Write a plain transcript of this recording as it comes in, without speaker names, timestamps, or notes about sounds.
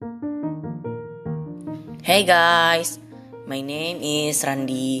Hey guys, my name is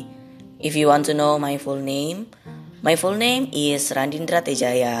Randi. If you want to know my full name is Randindra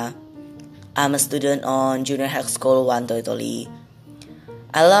Tejaya. I'm a student on Junior High School 1 Toitoli.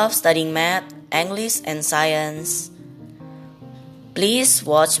 I love studying math, English, and science. Please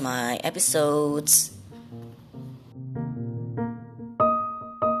watch my episodes.